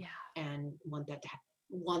 Yeah. and want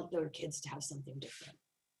their kids to have something different.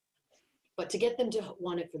 But to get them to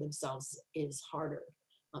want it for themselves is harder.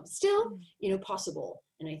 Still, Mm. possible.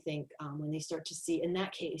 And I think when they start to see, in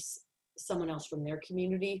that case, someone else from their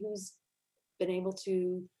community who's been able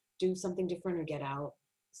to do something different or get out,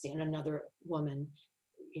 seeing another woman,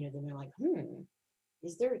 then they're like,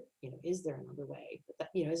 is there another way? But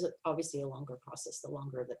that, is obviously a longer process, the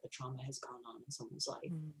longer that the trauma has gone on in someone's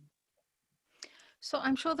life. Mm. So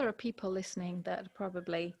I'm sure there are people listening that are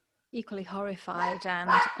probably equally horrified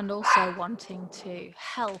and also wanting to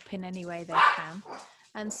help in any way they can.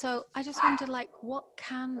 And so I just wonder, like,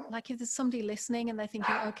 if there's somebody listening and they're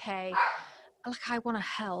thinking, okay, like I want to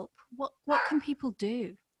help, what can people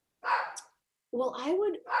do? Well, I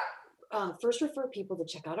would first refer people to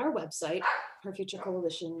check out our website,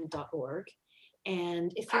 herfuturecoalition.org.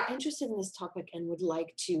 And if you're interested in this topic and would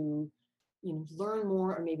like to, learn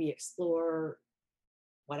more or maybe explore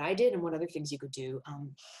what I did and what other things you could do,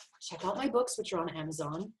 check out my books, which are on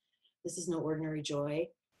Amazon. This is No Ordinary Joy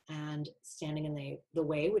and Standing in the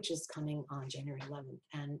Way, which is coming on January 11th.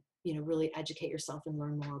 And, really educate yourself and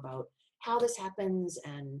learn more about how this happens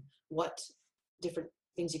and what different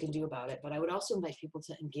things you can do about it. But I would also invite people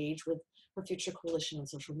to engage with Her Future Coalition on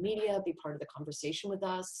social media, be part of the conversation with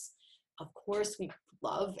us. Of course, we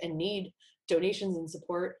love and need donations and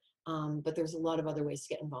support, but there's a lot of other ways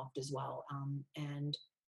to get involved as well. And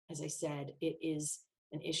as I said, it is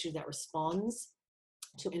an issue that responds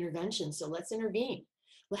to intervention. So let's intervene.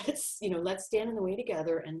 Let's stand in the way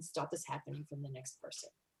together and stop this happening from the next person.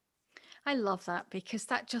 I love that, because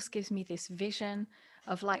that just gives me this vision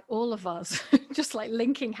of like all of us just like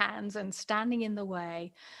linking hands and standing in the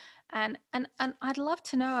way. And I'd love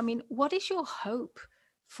to know, I mean, what is your hope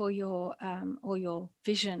for your or your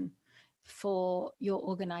vision for your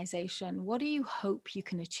organization? What do you hope you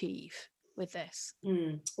can achieve with this?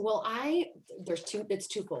 Well, it's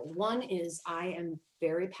twofold. One is I am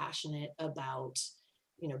very passionate about,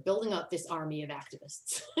 building up this army of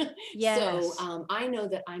activists. Yes. So I know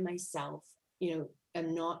that I myself,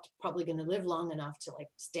 am not probably going to live long enough to like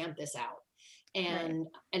stamp this out. And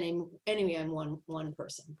I'm one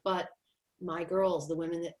person, but my girls, the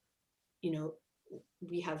women that,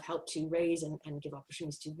 we have helped to raise and give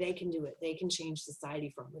opportunities to, they can do it. They can change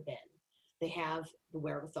society from within. They have the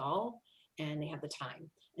wherewithal and they have the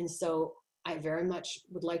time. And so I very much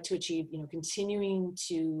would like to achieve, continuing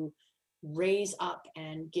to raise up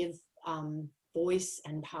and give voice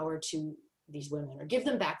and power to these women, or give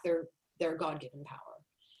them back their God-given power,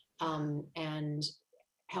 and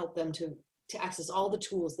help them to access all the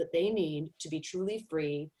tools that they need to be truly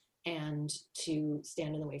free and to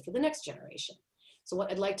stand in the way for the next generation. So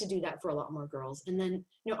what I'd like to do that for a lot more girls. And then,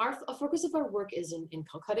 our focus of our work is in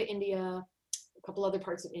Calcutta, India, a couple other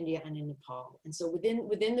parts of India, and in Nepal. And so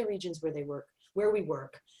within the regions where we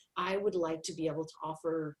work, I would like to be able to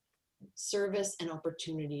offer service and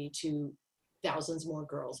opportunity to thousands more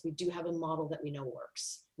girls. We do have a model that we know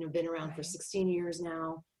works. Been around for 16 years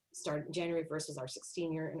now. Started January 1st was our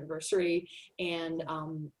 16-year anniversary, and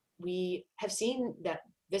we have seen that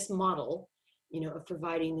this model, of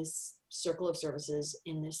providing this circle of services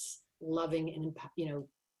in this loving and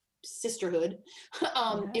sisterhood,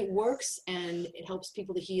 it works, and it helps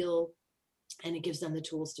people to heal, and it gives them the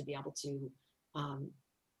tools to be able to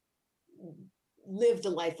live the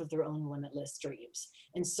life of their own limitless dreams.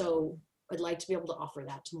 And so I'd like to be able to offer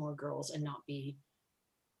that to more girls and not be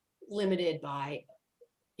limited by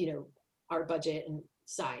our budget and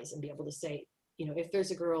size, and be able to say, if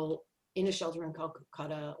there's a girl in a shelter in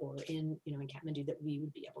Calcutta or in Kathmandu, that we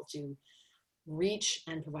would be able to reach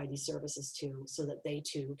and provide these services to, so that they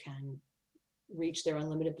too can reach their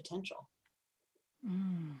unlimited potential.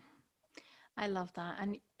 I love that.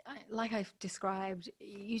 And like I've described,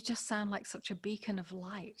 you just sound like such a beacon of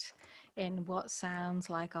light in what sounds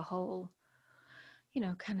like a whole,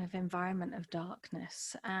 kind of environment of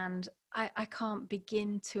darkness. And I can't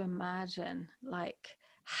begin to imagine like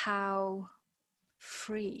how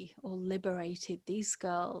free or liberated these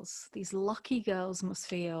girls, these lucky girls, must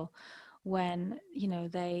feel when,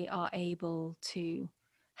 they are able to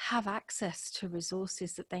have access to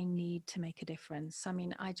resources that they need to make a difference. I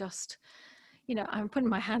mean, I'm putting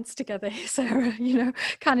my hands together here, Sarah,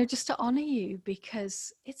 kind of just to honor you,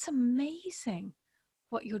 because it's amazing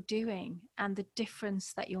what you're doing and the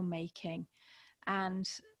difference that you're making. And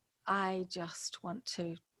I just want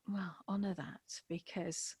to, honor that,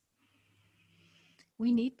 because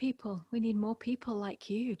we need more people like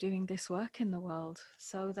you doing this work in the world,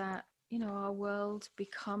 so that, our world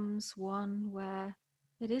becomes one where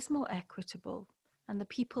it is more equitable, and the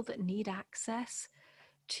people that need access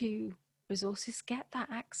to resources get that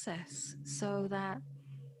access, so that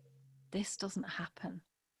this doesn't happen.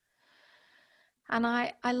 And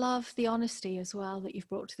I love the honesty as well that you've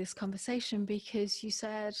brought to this conversation, because you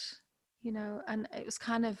said, and it was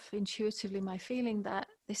kind of intuitively my feeling that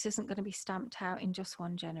this isn't going to be stamped out in just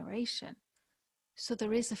one generation. So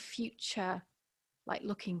there is a future, like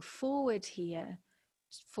looking forward here,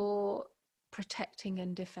 for protecting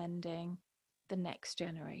and defending the next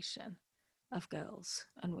generation of girls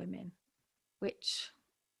and women. which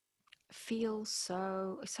feels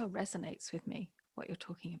so resonates with me, what you're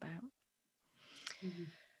talking about. Mhm.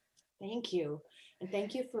 Thank you. And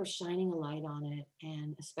thank you for shining a light on it,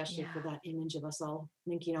 and especially for that image of us all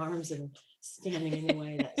linking arms and standing in the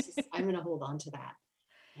way. That's just, I'm going to hold on to that.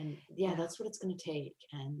 And that's what it's going to take.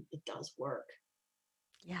 And it does work.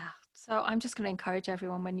 Yeah. So I'm just going to encourage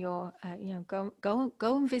everyone, when you're, go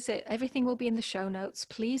and visit. Everything will be in the show notes.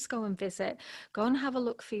 Please go and visit. Go and have a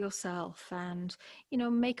look for yourself, and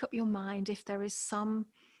make up your mind if there is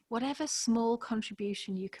whatever small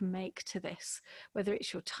contribution you can make to this, whether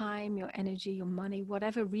it's your time, your energy, your money,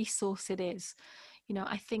 whatever resource it is.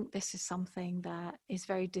 I think this is something that is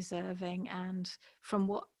very deserving. And from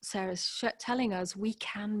what Sarah's telling us, we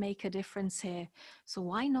can make a difference here. So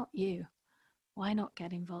why not you? Why not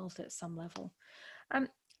get involved at some level?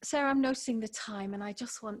 Sarah, I'm noticing the time, and I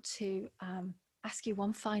just want to ask you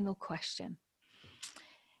one final question.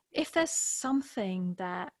 If there's something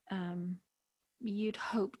that you'd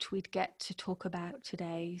hoped we'd get to talk about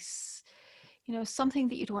today, something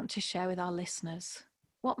that you'd want to share with our listeners,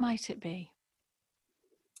 what might it be?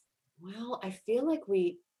 Well, I feel like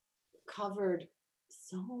we covered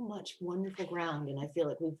so much wonderful ground, and I feel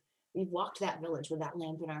like we've walked that village with that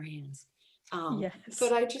lamp in our hands. Yes.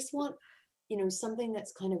 But I just want, something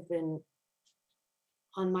that's kind of been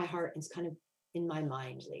on my heart and it's kind of in my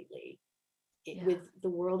mind lately, with the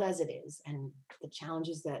world as it is and the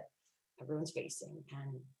challenges that everyone's facing.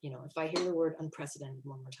 And, if I hear the word unprecedented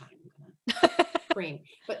one more time, I'm going to scream.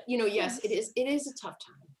 But, yes, it is a tough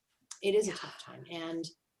time. It is a tough time.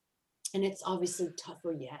 And it's obviously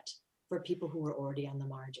tougher yet for people who are already on the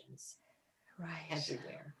margins. Right.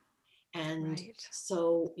 Everywhere. And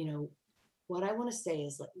so, what I want to say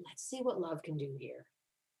is, let's see what love can do here.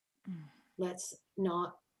 Let's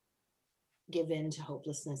not give in to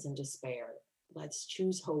hopelessness and despair. Let's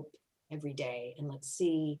choose hope every day, and let's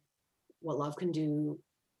see what love can do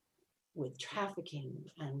with trafficking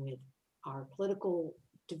and with our political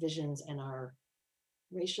divisions and our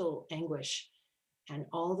racial anguish and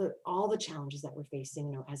all the challenges that we're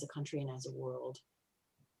facing, as a country and as a world.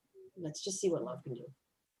 Let's just see what love can do.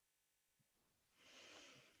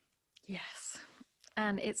 Yes.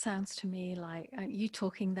 And it sounds to me like you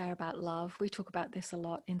talking there about love. We talk about this a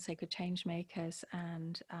lot in Sacred Changemakers.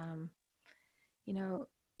 And,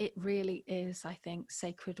 it really is, I think,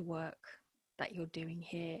 sacred work that you're doing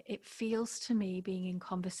here. It feels to me, being in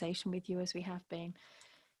conversation with you as we have been,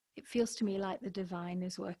 it feels to me like the divine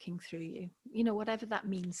is working through you, whatever that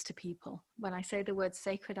means to people. When I say the word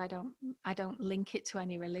sacred, I don't link it to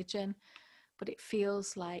any religion, but it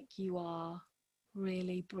feels like you are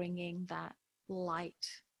really bringing that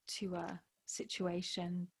light to a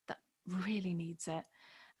situation that really needs it.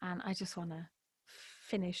 And I just want to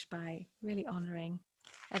finish by really honoring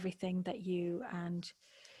everything that you and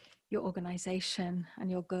your organization and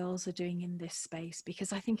your girls are doing in this space,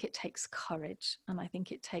 because I think it takes courage and I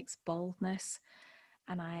think it takes boldness,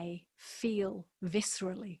 and I feel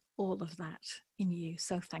viscerally all of that in you.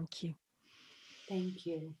 So thank you. Thank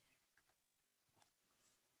you.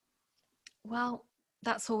 Well,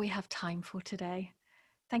 that's all we have time for today.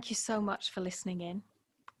 Thank you so much for listening in.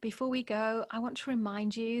 Before we go, I want to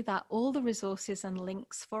remind you that all the resources and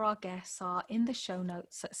links for our guests are in the show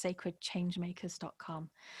notes at sacredchangemakers.com.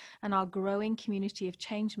 And our growing community of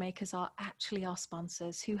changemakers are actually our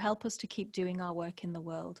sponsors, who help us to keep doing our work in the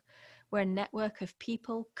world. We're a network of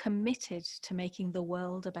people committed to making the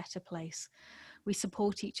world a better place. We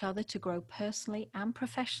support each other to grow personally and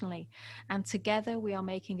professionally, and together we are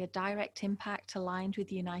making a direct impact aligned with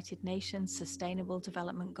the United Nations Sustainable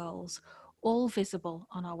Development Goals, all visible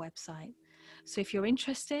on our website. So if you're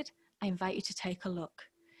interested, I invite you to take a look.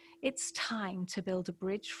 It's time to build a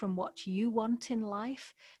bridge from what you want in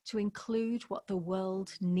life to include what the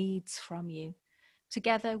world needs from you.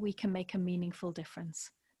 Together, we can make a meaningful difference.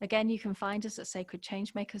 Again, you can find us at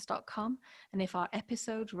sacredchangemakers.com. And if our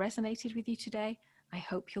episode resonated with you today, I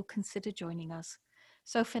hope you'll consider joining us.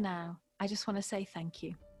 So for now, I just want to say thank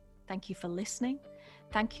you. Thank you for listening.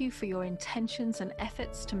 Thank you for your intentions and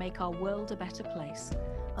efforts to make our world a better place.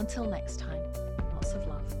 Until next time.